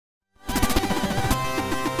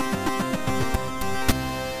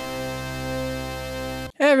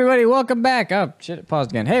Hey everybody, welcome back. Oh shit, it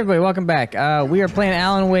paused again. Hey everybody, welcome back. We are playing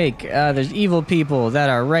Alan Wake. There's evil people that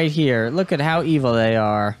are right here. Look at how evil they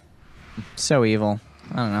are. So evil.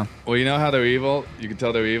 I don't know. Well, you know how they're evil? You can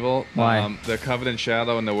tell they're evil. Why? They're covered in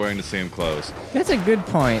shadow and they're wearing the same clothes. That's a good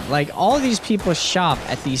point. Like all these people shop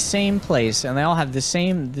at the same place and they all have the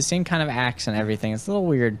same kind of axe and everything. It's a little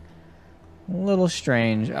weird. A little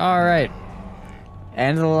strange. All right.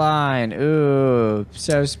 End of the line. Ooh,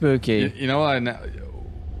 so spooky. You know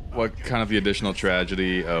what kind of the additional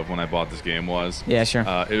tragedy of when I bought this game was? Yeah, sure.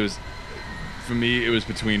 It was, for me, it was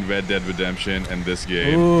between Red Dead Redemption and this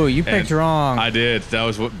game. Ooh, you picked wrong. I did. That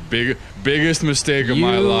was what biggest mistake of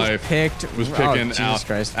my life. Was picking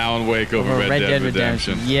Alan Wake over Red Dead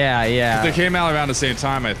Redemption. Yeah, yeah. They came out around the same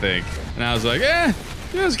time, I think, and I was like,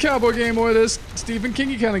 there's a cowboy game or this Stephen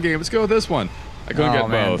Kingy kind of game. Let's go with this one. I couldn't get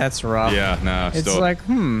both. That's rough. Yeah, no. It's like,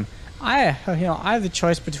 I have the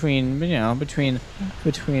choice between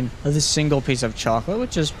the single piece of chocolate,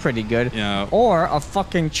 which is pretty good, or a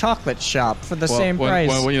fucking chocolate shop for the same price.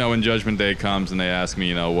 Well, when Judgment Day comes and they ask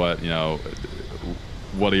me, what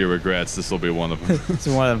are your regrets? This will be one of them. It's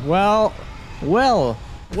one of them.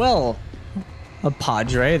 Well, a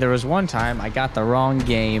Padre. There was one time I got the wrong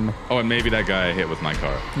game. Oh, and maybe that guy I hit with my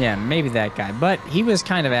car. Yeah, maybe that guy, but he was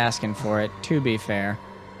kind of asking for it. To be fair.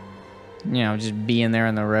 Just being there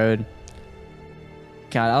on the road.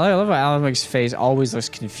 God, I love how Alan Wake's face always looks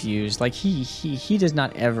confused. Like, he does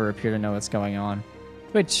not ever appear to know what's going on.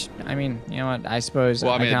 Which, I mean, you know what, I suppose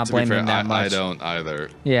I cannot blame him that much. I don't either.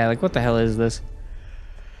 Yeah, like, what the hell is this?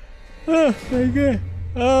 Oh, my God.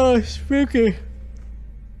 Oh, spooky.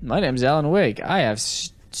 My name's Alan Wake. I have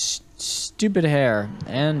stupid hair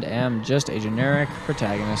and am just a generic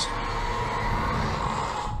protagonist.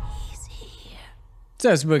 Easy.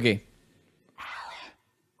 So spooky.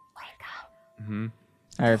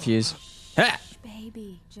 I refuse.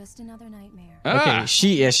 Baby, just another nightmare. Okay,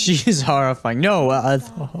 she is horrifying. No,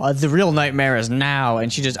 the real nightmare is now,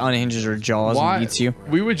 and she just unhinges her jaws and eats you.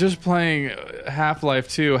 We were just playing Half-Life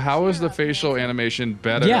 2. How is the facial animation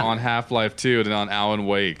better on Half-Life 2 than on Alan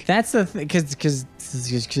Wake? That's the thing, because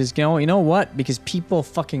you know what? Because people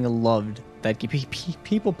fucking loved that.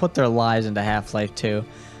 People put their lives into Half-Life 2.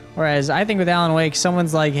 Whereas I think with Alan Wake,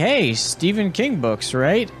 someone's like, hey, Stephen King books,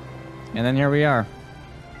 right? And then here we are.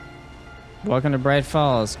 Welcome to Bright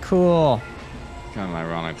Falls. Cool. Kind of an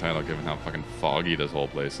ironic title given how fucking foggy this whole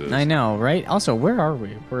place is. I know, right? Also, where are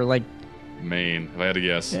we? We're like... Maine. If I had to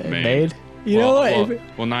guess, Maine. Maine? You know what?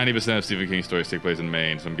 Well, 90% of Stephen King stories take place in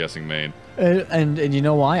Maine, so I'm guessing Maine. And you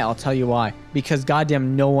know why? I'll tell you why. Because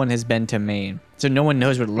goddamn no one has been to Maine. So no one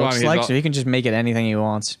knows what it looks like, so he can just make it anything he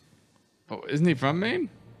wants. Oh, isn't he from Maine?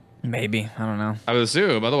 Maybe. I don't know. I would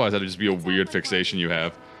assume. Otherwise, that'd just be a weird fixation you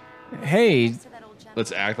have. Hey...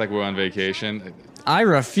 Let's act like we're on vacation. I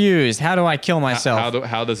refuse. How do I kill myself?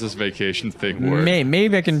 How does this vacation thing work?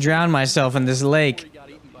 Maybe I can drown myself in this lake.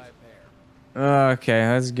 Okay,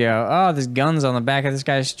 let's go. Oh, there's guns on the back of this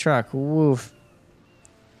guy's truck. Woof.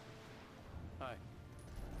 Hi.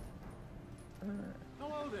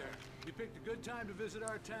 Hello there. You picked a good time to visit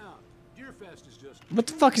our town. Deerfest is just... What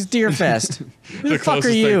the fuck is Deerfest? Who the fuck are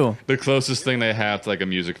you? The closest thing they have to like a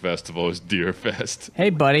music festival is Deerfest. Hey,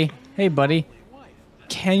 buddy. Hey, buddy.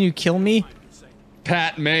 Can you kill me?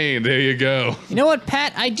 Pat Maine, there you go. You know what,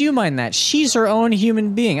 Pat? I do mind that. She's her own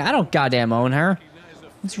human being. I don't goddamn own her.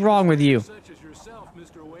 What's wrong with you?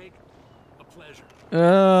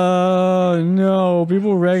 Oh no!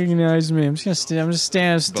 People recognize me. I'm just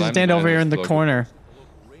gonna stand over here in the corner.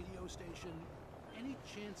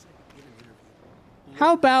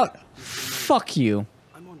 How about fuck you?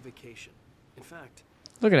 I'm on vacation. In fact,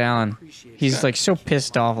 look at Alan. He's like so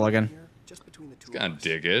pissed off looking. He's kind of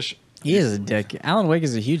dickish. He is a dick. Alan Wake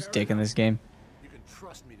is a huge dick in this game. You can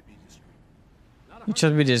trust me to be discreet. You trust me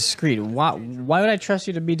to be discreet. Why would I trust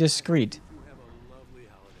you to be discreet?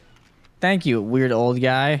 Thank you, weird old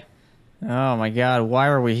guy. Oh my god, why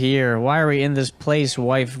are we here? Why are we in this place,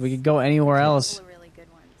 wife? We could go anywhere else. Really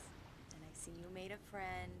good ones. And I see you made a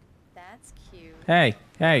friend. That's cute.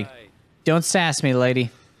 Hey, don't sass me, lady.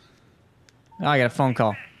 Oh, I got a phone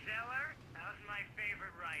call.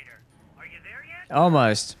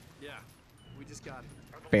 Almost. Yeah, we just got it.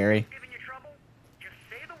 Barry. Giving you trouble? Just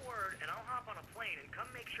say the word and I'll hop on a plane and come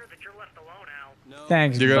make sure that you're left alone, Al. No.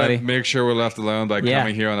 Thanks, You're buddy. gonna make sure we're left alone by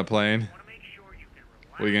coming here on a plane?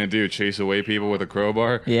 What are you gonna do? Chase away people with a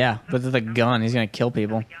crowbar? Yeah, with the gun. He's gonna kill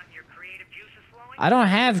people. I don't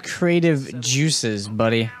have creative juices,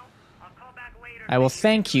 buddy. I will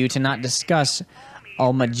thank you to not discuss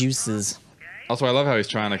all my juices. Also, I love how he's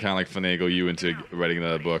trying to kind of like finagle you into writing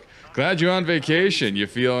another book. Glad you're on vacation. You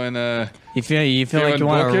feeling You feel like you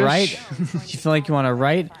want to bookish? write? You feel like you want to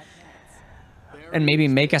write? And maybe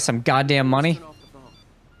make us some goddamn money?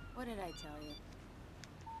 What did I tell you?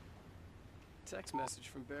 Text message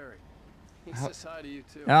from Barry. He says hi to you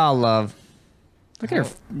too. Oh, love. Look at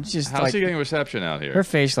her. Just How's like he getting reception out here? her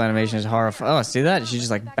facial animation is horrifying. Oh, see that? She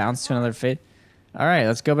just like bounced to another face. All right,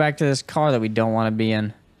 let's go back to this car that we don't want to be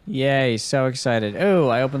in. Yay! So excited. Oh,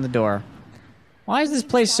 I opened the door. Why is this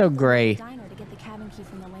place so gray? Diner to get the cabin key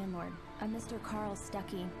from the landlord. A Mr. Carl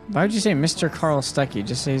Stuckey. Why would you say Mr. Carl Stuckey?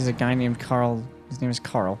 Just say he's a guy named Carl. His name is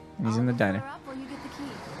Carl, and he's in the diner. Up while you get the key.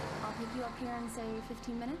 I'll pick you up here in say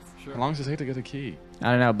 15 minutes. How long does it take to get a key? I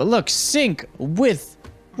don't know, but look, sync with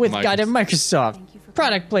goddamn Microsoft.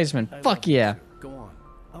 Product placement. Fuck yeah. Go on.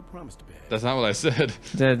 I'll promise to behave. That's not what I said.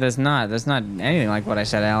 That's not anything like what I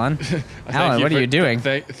said, Alan. Alan, what are you doing?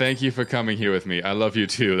 Thank you for coming here with me. I love you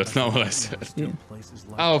too. That's not what I said.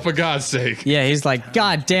 Oh, for God's sake. Yeah, he's like,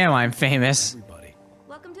 God damn, I'm famous. Everybody.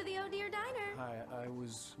 Welcome to the Oh Dear Diner. Hi, I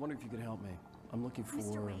was wondering if you could help me. I'm looking for.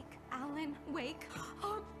 Mr. Wake. Alan Wake.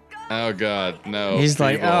 Oh, God. Oh God, no. He's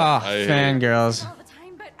like, people. oh, I hate it. fangirls. All the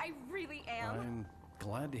time, but I really am. I'm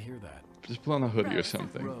glad to hear that. Just put on a hoodie or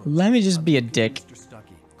something. Let me just be a dick. Mr.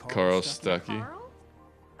 Stuckey. Carl Stuckey. Carl?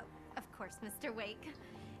 Of course, Mr. Wake.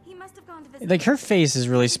 He must have gone to visit. Like, her face is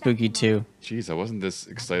really spooky, too. Jeez, I wasn't this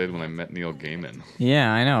excited when I met Neil Gaiman.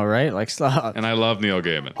 Yeah, I know, right? Like, And I love Neil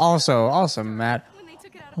Gaiman. also, Matt, When they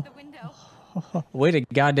took it out of the window. way to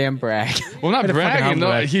goddamn brag. Well, not Way to fucking bragging. humble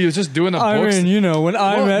No, brag. he was just doing a book. you know, when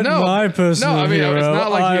I met my personal no, I mean, hero, it's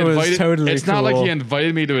not like I he was invited. totally it's not like cool. he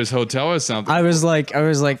invited me to his hotel or something. I was like,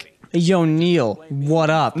 yo, Neil, what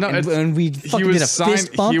up? No, and we fucking was did a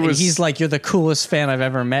fist bump, and he's like, you're the coolest fan I've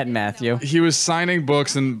ever met, Matthew. He was signing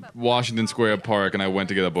books in Washington Square Park, and I went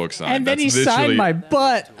to get a book signed. And then That's he signed literally- my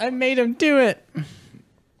butt. I made him do it.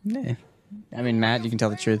 Nah. I mean, Matt, you can tell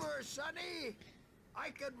the truth. Sonny, I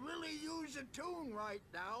could really use a tune right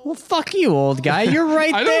now. Well, fuck you, old guy. You're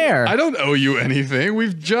right there. I don't owe you anything.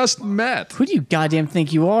 We've just met. Who do you goddamn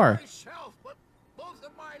think you are? Myself, but both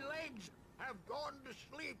of my legs have gone to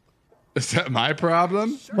sleep. Is that my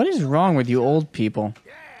problem? What is wrong with you old people?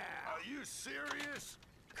 Yeah. Are you serious?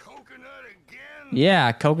 Coconut again?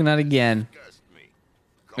 Yeah, coconut again. Disgust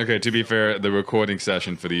me. Okay, to be fair, the recording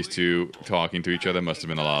session for these two talking to each other must have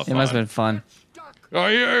been a lot of It fun. must have been fun. Stuck. Oh,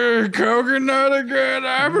 you're coconut again.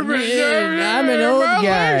 I'm an old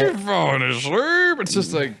guy. You're falling asleep. It's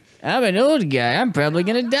just like, I'm an old guy. I'm probably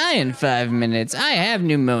gonna die in 5 minutes. I have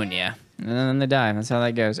pneumonia. And then they die. That's how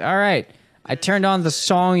that goes. All right. I turned on the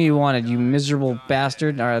song you wanted, you miserable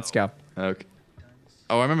bastard. All right, let's go. okay.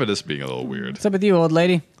 Oh, I remember this being a little weird. What's up with you, old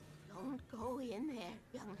lady? Don't go in there,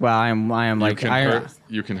 young Well, I am like,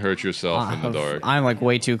 You can hurt yourself in the dark. I'm like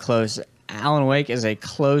way too close. Alan Wake is a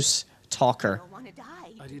close talker. want to die.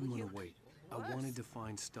 I didn't want to wait. I wanted to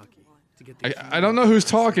find Stuckey to get the. I don't know who's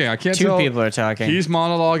talking. I can't Two tell. people are talking. He's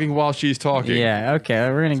monologuing while she's talking. Yeah, okay,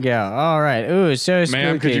 we're gonna go. All right. Ooh, so spooky.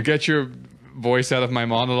 Ma'am, could you get your voice out of my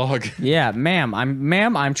monologue? Yeah, ma'am,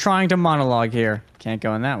 I'm trying to monologue here. Can't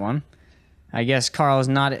go in that one. I guess Carl is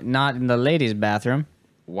not in the ladies' bathroom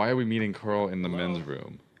Why are we meeting Carl in the men's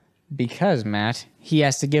room? because Matt, he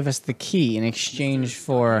has to give us the key in exchange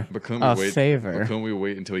for But couldn't we a wait? favor. But couldn't we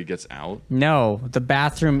wait until he gets out? No, the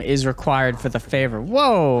bathroom is required for the favor.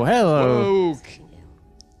 Whoa, hello. Whoa.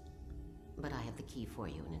 But I have the key for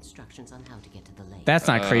you and instructions on how to get to the lake. That's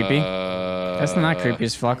not creepy. That's not creepy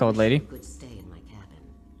as fuck, old lady. Good stay in my cabin.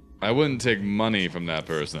 I wouldn't take money from that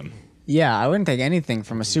person. Yeah, I wouldn't take anything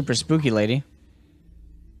from a super spooky lady.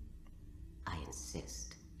 I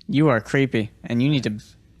insist. You are creepy, and you need to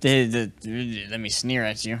let me sneer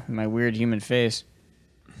at you with my weird human face.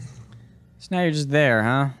 So now you're just there,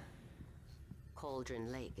 huh?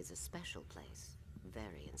 Cauldron Lake is a special place.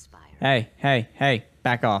 Very inspiring. Hey,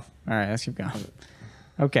 back off. All right, let's keep going.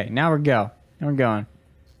 Okay, now we're going.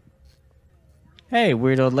 Hey,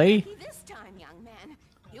 weird old lady. This time, young man,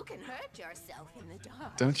 you can hurt yourself in the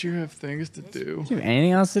dark. Don't you have things to do? Do you have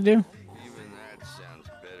anything else to do? Even that sounds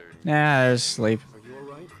better. Nah, there's sleep. Are you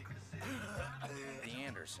all right? The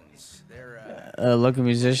Andersons. They're Local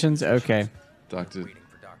musicians? Okay, Doctor. waiting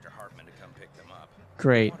for Dr. Hartman to come pick them up.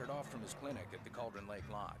 great. Wandered off from his clinic at the Cauldron Lake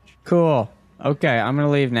Lodge. Cool. Okay, I'm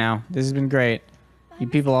gonna leave now. This has been great. You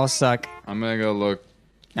people all suck. I'm gonna go look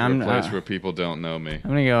for I'm a place where people don't know me. I'm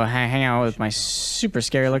gonna go hang out with my super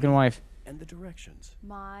scary looking wife. And the directions.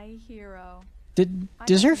 My hero.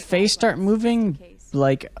 Does her face start moving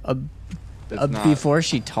like It's not- before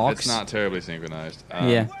she talks? It's not terribly synchronized.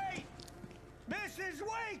 Yeah. Wait! Mrs.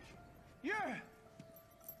 Wake!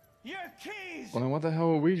 Your keys! Well, then what the hell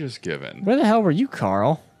were we just given? Where the hell were you,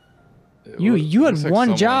 Carl? You had Looks like one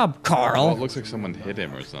someone- job, Carl. Well, it looks like someone hit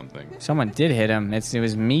him or something. Someone did hit him. It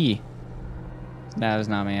was me. That was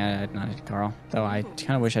not me. I did not hit Carl. Though I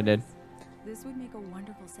kind of wish I did. This would make a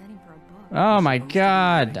wonderful setting for a book. Oh my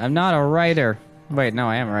god. I'm not a writer. Wait, no,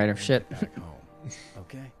 I am a writer. Shit.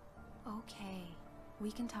 Okay. Okay,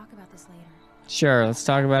 we can talk about this later. Sure, let's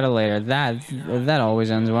talk about it later. That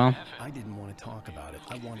always ends well. I didn't want to talk about it.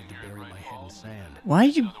 I wanted to bury my head in sand. Why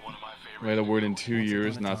did you... Write a word in 2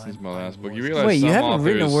 years, not since my last book. You realize Wait, some you haven't authors,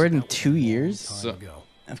 written a word in 2 years? So,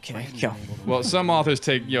 Okay, go. well, some authors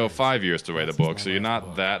take 5 years to write a book, so you're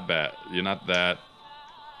not that bad. You're not that.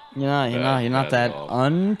 You're not bad that at all.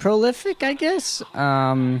 unprolific, I guess.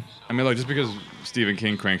 I mean, like just because Stephen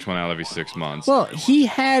King cranks one out every 6 months. Well, he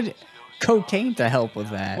had cocaine to help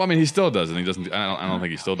with that. Well, I mean, he still does, and he doesn't. I don't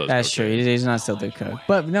think he still does. That's true. cocaine. He's not still doing coke.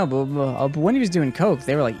 But no, but when he was doing coke,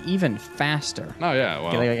 they were like even faster. Oh yeah,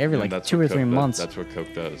 well, Like every and like that's 2 what or 3 Coke does. months. That's what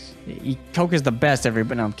Coke does. Coke is the best. But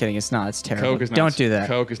no, I'm kidding. It's not. It's terrible. Coke is not, Don't do that.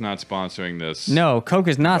 Coke is not sponsoring this. No, Coke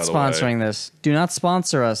is not By the way. sponsoring this. Do not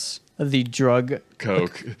sponsor us. The drug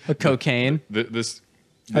Coke. cocaine. This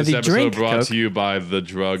the episode drink brought Coke. to you by the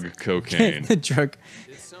drug cocaine. The drug.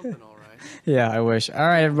 It's something, all right. Yeah, I wish. All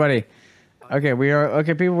right, everybody. Okay,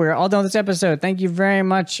 people. We're all done with this episode. Thank you very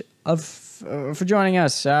much for joining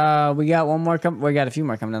us. We got one more. We got a few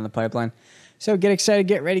more coming down the pipeline. So get excited,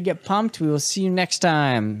 get ready, get pumped. We will see you next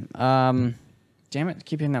time. Damn it,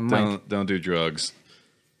 keep hitting that mic. Don't do drugs.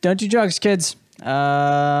 Don't do drugs, kids.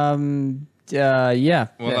 Yeah.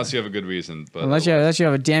 Well, unless you have a good reason. But Unless you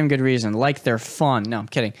have a damn good reason, like they're fun. No, I'm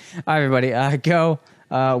kidding. All right, everybody, go.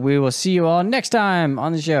 We will see you all next time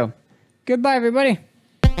on the show. Goodbye, everybody.